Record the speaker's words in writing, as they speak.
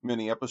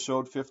Mini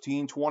episode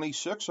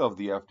 1526 of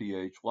the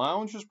FDH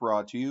Lounge is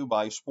brought to you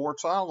by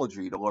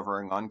Sportsology,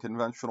 delivering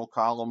unconventional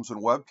columns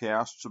and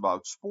webcasts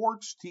about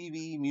sports,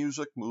 TV,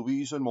 music,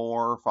 movies, and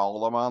more.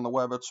 Follow them on the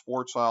web at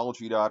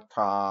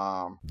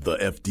sportsology.com. The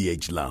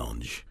FDH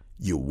Lounge.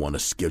 You want to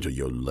schedule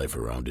your life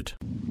around it.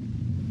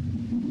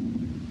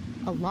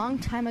 A long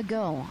time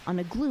ago, on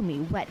a gloomy,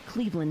 wet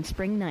Cleveland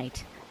spring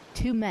night,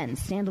 two men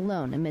stand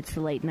alone amidst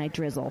the late-night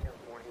drizzle.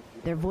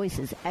 Their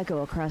voices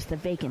echo across the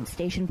vacant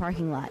station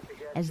parking lot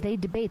as they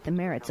debate the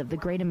merits of the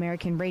great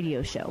American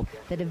radio show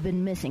that have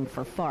been missing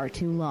for far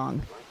too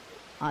long.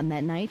 On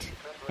that night,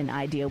 an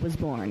idea was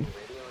born.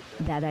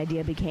 That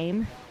idea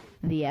became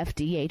the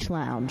FDH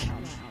Lounge.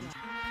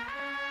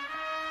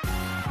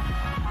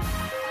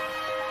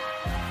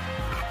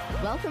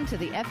 Welcome to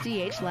the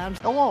FDH Lounge.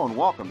 Hello and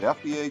welcome to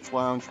FDH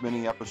Lounge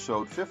mini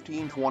episode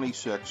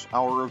 1526,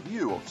 our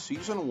review of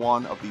season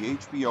 1 of the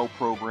HBO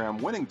program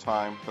Winning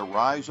Time: The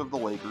Rise of the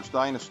Lakers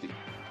Dynasty.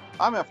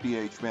 I'm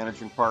FDH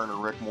managing partner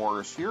Rick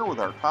Morris here with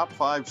our top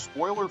 5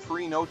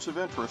 spoiler-free notes of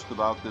interest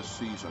about this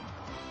season.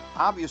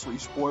 Obviously,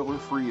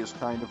 spoiler-free is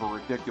kind of a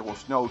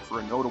ridiculous note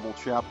for a notable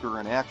chapter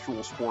in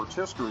actual sports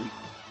history,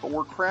 but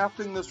we're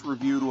crafting this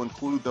review to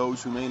include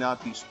those who may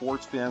not be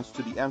sports fans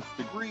to the nth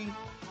degree,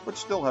 but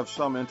still have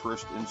some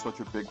interest in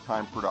such a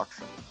big-time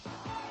production.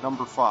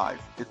 Number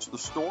 5. It's the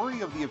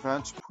story of the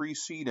events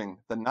preceding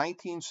the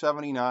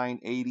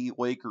 1979-80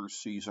 Lakers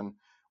season,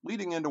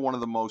 leading into one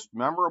of the most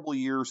memorable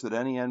years that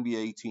any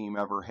NBA team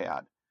ever had.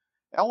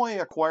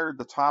 LA acquired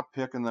the top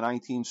pick in the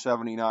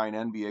 1979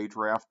 NBA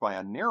draft by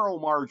a narrow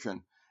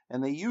margin,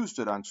 and they used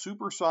it on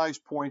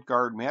supersized point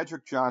guard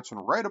Magic Johnson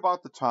right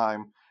about the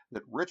time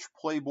that rich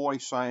Playboy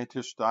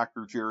scientist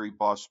Dr. Jerry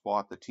Buss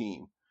bought the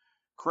team.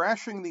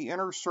 Crashing the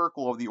inner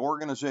circle of the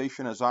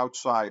organization as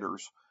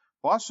outsiders,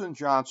 Buss and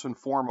Johnson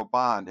form a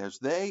bond as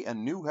they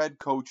and new head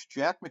coach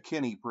Jack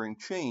McKinney bring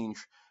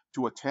change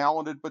to a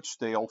talented but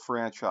stale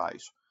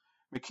franchise.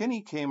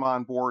 McKinney came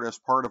on board as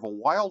part of a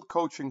wild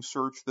coaching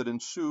search that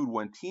ensued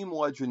when team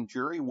legend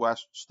Jerry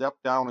West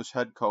stepped down as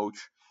head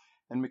coach,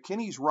 and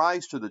McKinney's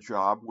rise to the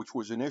job, which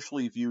was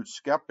initially viewed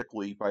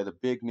skeptically by the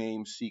big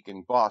names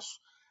seeking Buss,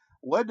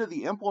 led to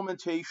the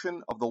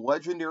implementation of the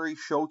legendary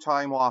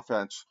Showtime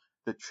offense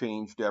that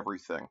changed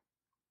everything.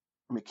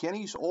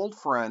 McKinney's old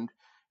friend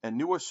and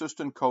new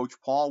assistant coach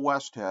Paul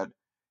Westhead,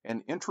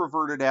 an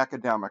introverted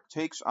academic,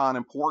 takes on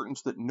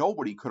importance that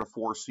nobody could have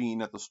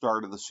foreseen at the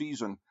start of the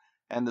season,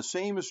 and the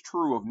same is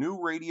true of new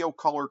radio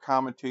color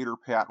commentator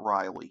Pat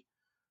Riley.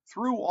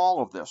 Through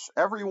all of this,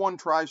 everyone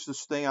tries to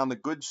stay on the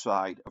good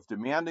side of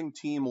demanding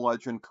team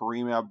legend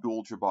Kareem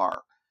Abdul-Jabbar.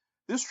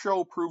 This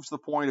show proves the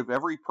point of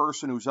every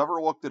person who's ever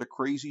looked at a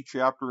crazy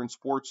chapter in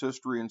sports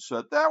history and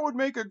said, that would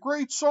make a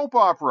great soap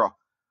opera.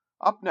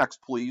 Up next,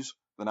 please,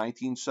 the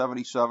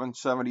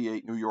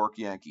 1977-78 New York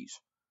Yankees.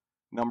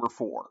 Number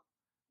 4.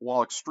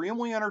 While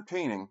extremely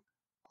entertaining,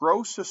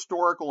 gross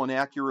historical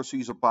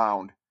inaccuracies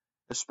abound,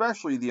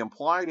 especially the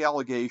implied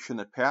allegation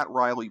that Pat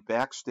Riley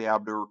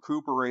backstabbed a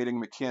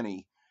recuperating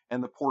McKinney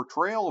and the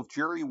portrayal of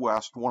Jerry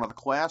West, one of the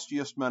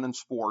classiest men in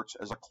sports,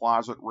 as a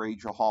closet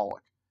rageaholic.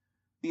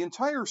 The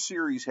entire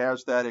series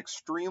has that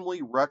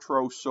extremely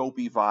retro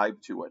soapy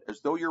vibe to it,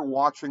 as though you're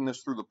watching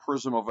this through the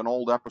prism of an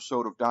old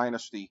episode of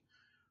Dynasty.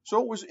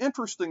 So it was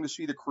interesting to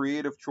see the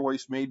creative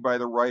choice made by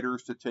the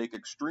writers to take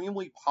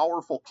extremely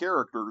powerful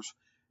characters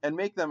and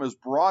make them as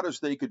broad as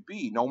they could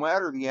be, no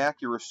matter the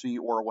accuracy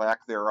or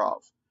lack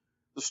thereof.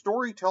 The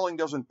storytelling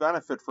doesn't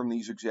benefit from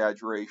these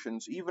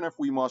exaggerations, even if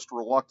we must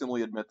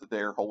reluctantly admit that they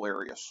are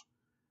hilarious.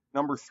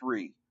 Number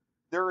 3.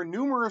 There are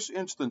numerous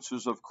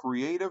instances of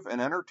creative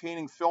and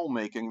entertaining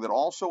filmmaking that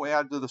also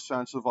add to the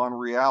sense of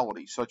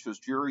unreality, such as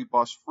Jerry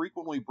Buss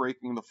frequently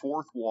breaking the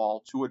fourth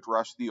wall to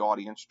address the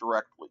audience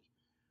directly.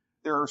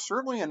 There are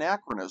certainly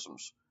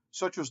anachronisms,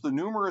 such as the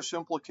numerous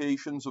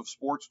implications of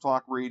sports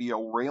talk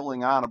radio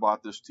railing on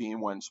about this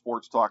team when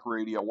sports talk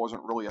radio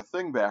wasn't really a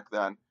thing back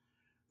then.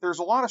 There's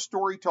a lot of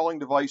storytelling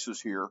devices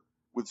here,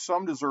 with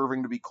some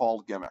deserving to be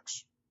called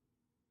gimmicks.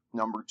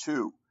 Number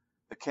 2.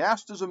 The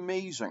cast is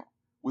amazing,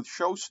 with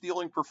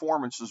show-stealing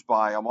performances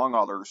by, among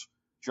others,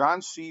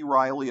 John C.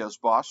 Reilly as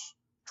Buss,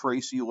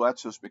 Tracy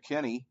Letts as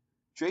McKinney,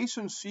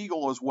 Jason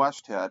Segel as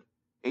Westhead,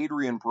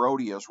 Adrian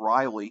Brody as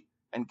Riley,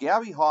 and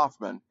Gabby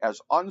Hoffman as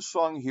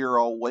unsung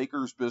hero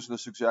Lakers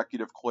business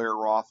executive Claire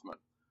Rothman.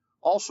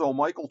 Also,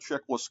 Michael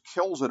Chiklis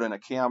kills it in a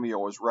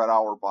cameo as Red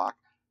Auerbach,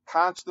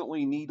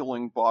 constantly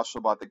needling Buss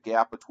about the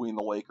gap between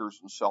the Lakers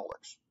and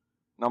Celtics.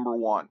 Number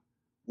 1.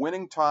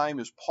 Winning Time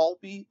is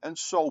pulpy and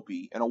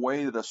soapy in a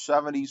way that a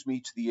 70s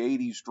meets the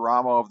 80s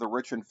drama of the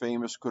rich and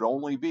famous could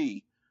only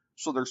be,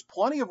 so there's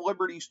plenty of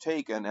liberties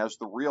taken, as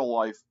the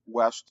real-life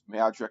West,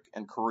 Magic,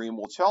 and Kareem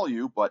will tell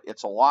you, but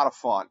it's a lot of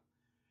fun.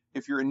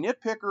 If you're a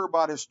nitpicker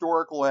about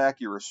historical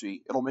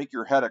accuracy, it'll make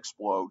your head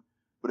explode,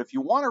 but if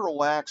you want to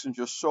relax and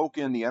just soak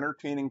in the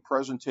entertaining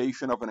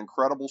presentation of an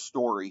incredible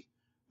story,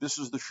 this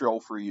is the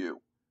show for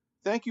you.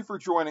 Thank you for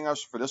joining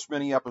us for this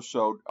mini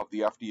episode of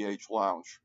the FDH Lounge.